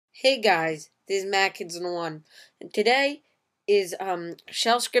Hey guys, this is MattKids101, and today is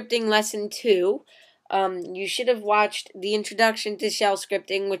shell scripting lesson 2. You should have watched the introduction to shell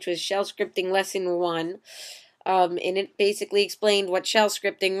scripting, which was shell scripting lesson 1, and it basically explained what shell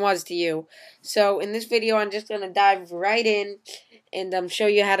scripting was to you. So in this video, I'm just going to dive right in and show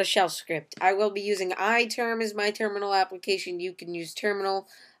you how to shell script. I will be using iTerm as my terminal application. You can use Terminal,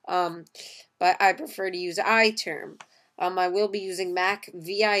 but I prefer to use iTerm. I will be using Mac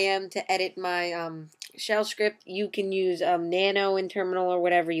VIM to edit my shell script. You can use Nano in Terminal or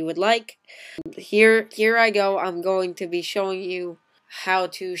whatever you would like. Here I go. I'm going to be showing you how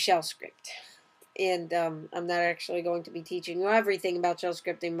to shell script. And I'm not actually going to be teaching you everything about shell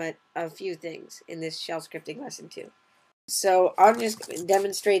scripting, but a few things in this shell scripting lesson too. So I'm just going to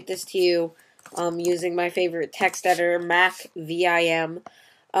demonstrate this to you using my favorite text editor, Mac VIM.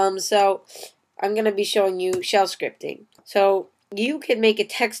 So I'm going to be showing you shell scripting. So you can make a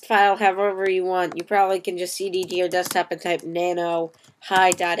text file however you want. You probably can just cd to your desktop and type nano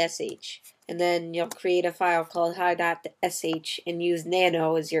hi.sh. And then you'll create a file called hi.sh and use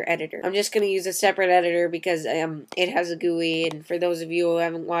nano as your editor. I'm just going to use a separate editor because it has a GUI, and for those of you who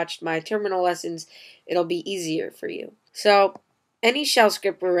haven't watched my terminal lessons, it'll be easier for you. So any shell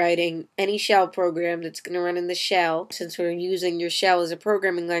script we're writing, any shell program that's going to run in the shell, since we're using your shell as a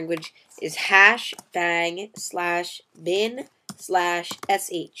programming language, is #bang/bin/sh.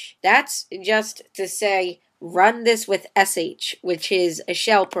 That's just to say, run this with sh, which is a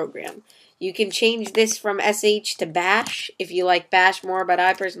shell program. You can change this from sh to bash if you like bash more, but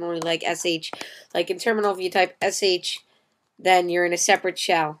I personally like sh. Like in Terminal, if you type sh, then you're in a separate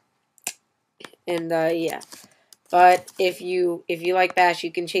shell. And yeah. But if you like bash,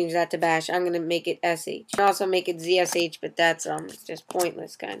 you can change that to bash. I'm gonna make it sh. You can also make it zsh, but that's just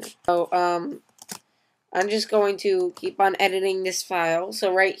pointless kind of. So I'm just going to keep on editing this file.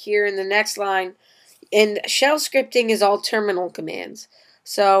 So right here in the next line, and shell scripting is all terminal commands.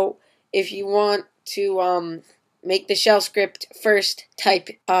 So if you want to make the shell script, first type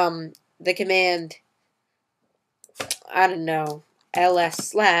the command, I don't know,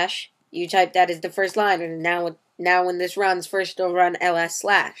 ls/. You type that as the first line, and now when this runs, first it'll run ls/.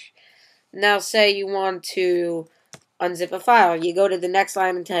 Now say you want to unzip a file. You go to the next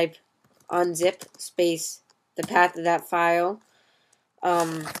line and type unzip space the path of that file.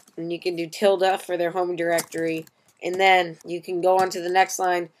 And you can do tilde for their home directory. And then you can go on to the next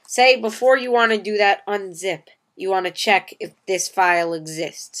line. Say before you want to do that unzip, you want to check if this file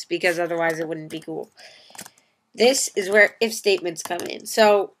exists, because otherwise it wouldn't be cool. This is where if statements come in.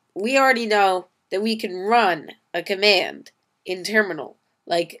 So we already know that we can run a command in Terminal,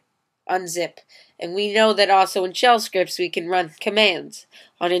 like unzip. And we know that also in shell scripts we can run commands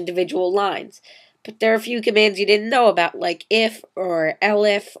on individual lines. But there are a few commands you didn't know about, like if or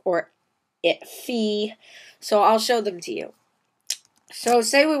elif or if. So I'll show them to you. So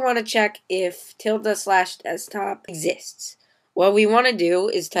say we want to check if tilde/desktop exists. What we want to do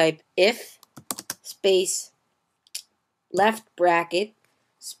is type if space left bracket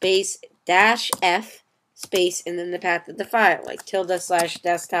space -f space and then the path of the file, like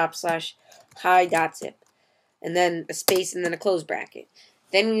tilde/desktop/hi.zip, and then a space and then a close bracket.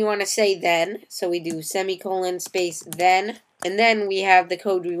 Then we want to say then, so we do semicolon space then, and then we have the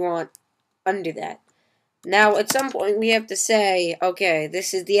code we want under that. Now at some point we have to say, okay,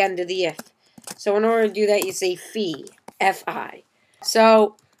 this is the end of the if. So in order to do that, you say fi.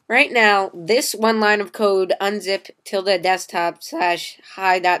 So right now, this one line of code, unzip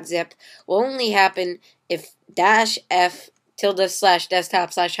tilde/desktop/hi.zip, will only happen if -f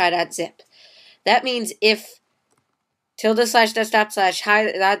tilde/desktop/hi.zip. That means if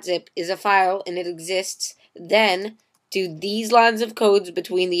tilde/desktop/hi.zip is a file and it exists, then do these lines of codes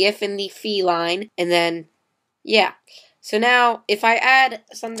between the if and the fi line, and then, yeah. So now, if I add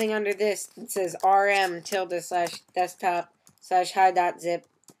something under this that says rm tilde/desktop/hi.zip,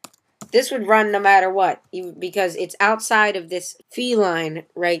 this would run no matter what, because it's outside of this fi line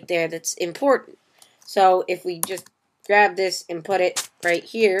right there that's important. So if we just grab this and put it right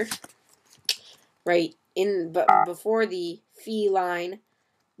here, right in before the fi line,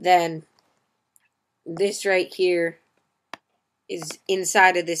 then this right here is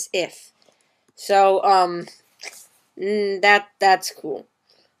inside of this if. So that's cool.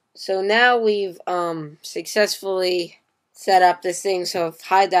 So now we've successfully set up this thing so if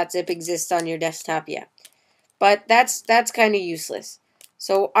hi.zip exists on your desktop, yeah. But that's kind of useless.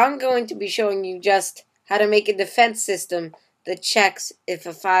 So I'm going to be showing you just how to make a defense system that checks if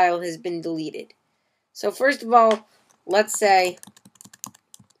a file has been deleted. So first of all, let's say,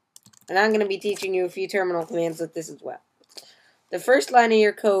 and I'm going to be teaching you a few terminal commands with this as well. the first line of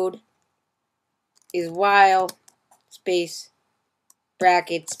your code is while space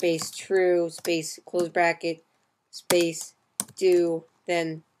bracket space true space close bracket space do,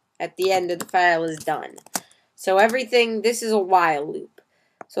 then at the end of the file is done. So everything, this is a while loop.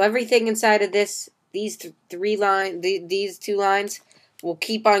 So everything inside of this, these these two lines will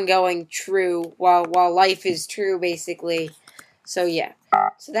keep on going true while life is true, basically. So yeah,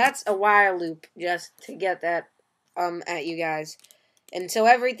 so that's a while loop, just to get that at you guys. And so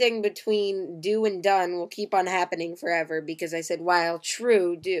everything between do and done will keep on happening forever, because I said while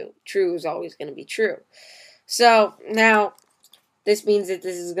true, do. True is always going to be true. So now this means that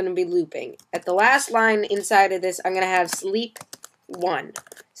this is going to be looping. At the last line inside of this, I'm going to have sleep 1.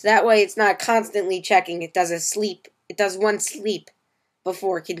 So that way it's not constantly checking. It does a sleep. It does one sleep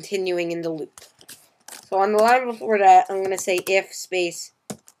before continuing in the loop. So on the line before that, I'm going to say if space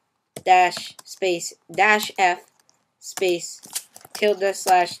dash f space tilde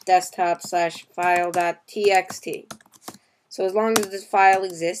slash desktop slash file.txt. So as long as this file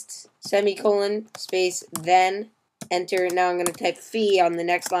exists, semicolon space then enter. Now I'm going to type phi on the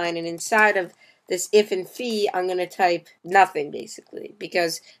next line, and inside of this if and phi, I'm going to type nothing, basically,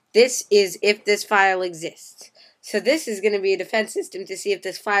 because this is if this file exists. So this is going to be a defense system to see if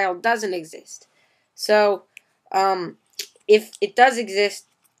this file doesn't exist. So if it does exist,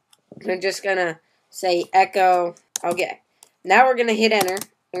 I'm just going to say echo. Okay. Now we're going to hit enter,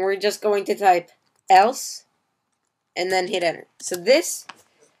 and we're just going to type else, and then hit enter. So this,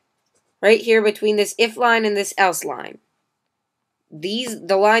 right here between this if line and this else line,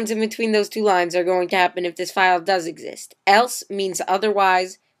 the lines in between those two lines are going to happen if this file does exist. Else means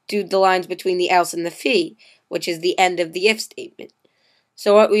otherwise, do the lines between the else and the phi, which is the end of the if statement.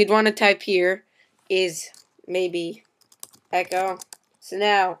 So what we'd want to type here is maybe echo. So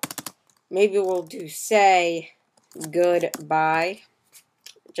now, maybe we'll do say goodbye,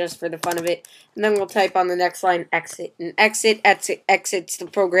 just for the fun of it. And then we'll type on the next line exit. And exits the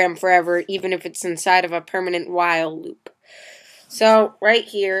program forever, even if it's inside of a permanent while loop. So right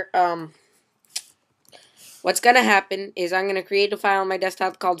here, what's going to happen is I'm going to create a file on my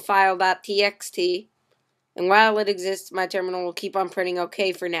desktop called file.txt. And while it exists, my terminal will keep on printing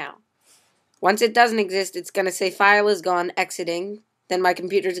OK for now. Once it doesn't exist, it's going to say file is gone, exiting. Then my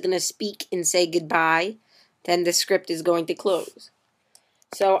computer is going to speak and say goodbye. Then the script is going to close.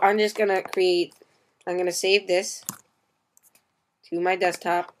 So I'm just going to I'm going to save this to my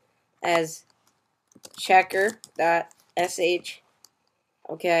desktop as checker.sh.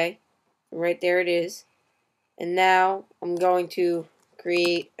 Okay, right there it is. And now I'm going to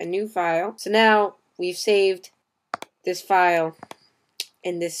create a new file. So now we've saved this file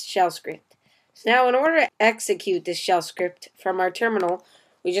in this shell script. So now in order to execute this shell script from our terminal,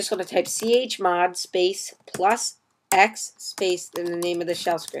 we just want to type chmod space plus x space in the name of the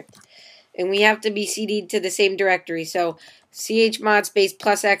shell script. And we have to be CD'd to the same directory. So chmod space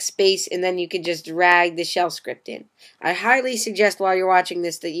plus x space, and then you can just drag the shell script in. I highly suggest while you're watching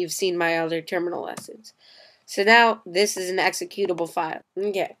this that you've seen my other terminal lessons. So now this is an executable file.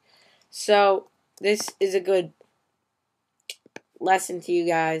 Okay. So this is a good lesson to you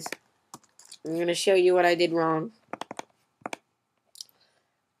guys. I'm going to show you what I did wrong.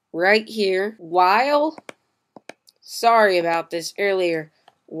 Right here, sorry about this earlier,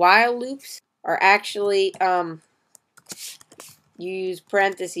 while loops are actually, you use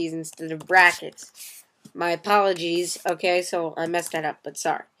parentheses instead of brackets. My apologies, okay, so I messed that up, but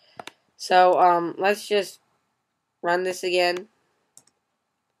sorry. So, let's just run this again.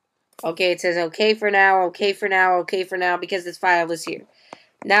 Okay, it says okay for now, okay for now, okay for now, because this file is here.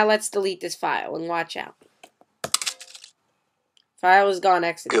 Now let's delete this file, and watch out. File is gone,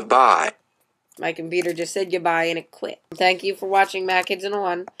 exit. Goodbye. My computer just said goodbye and it quit. Thank you for watching Mac Kids in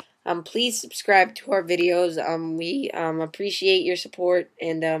 1. Please subscribe to our videos. We appreciate your support,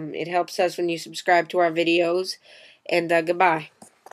 and it helps us when you subscribe to our videos. And goodbye.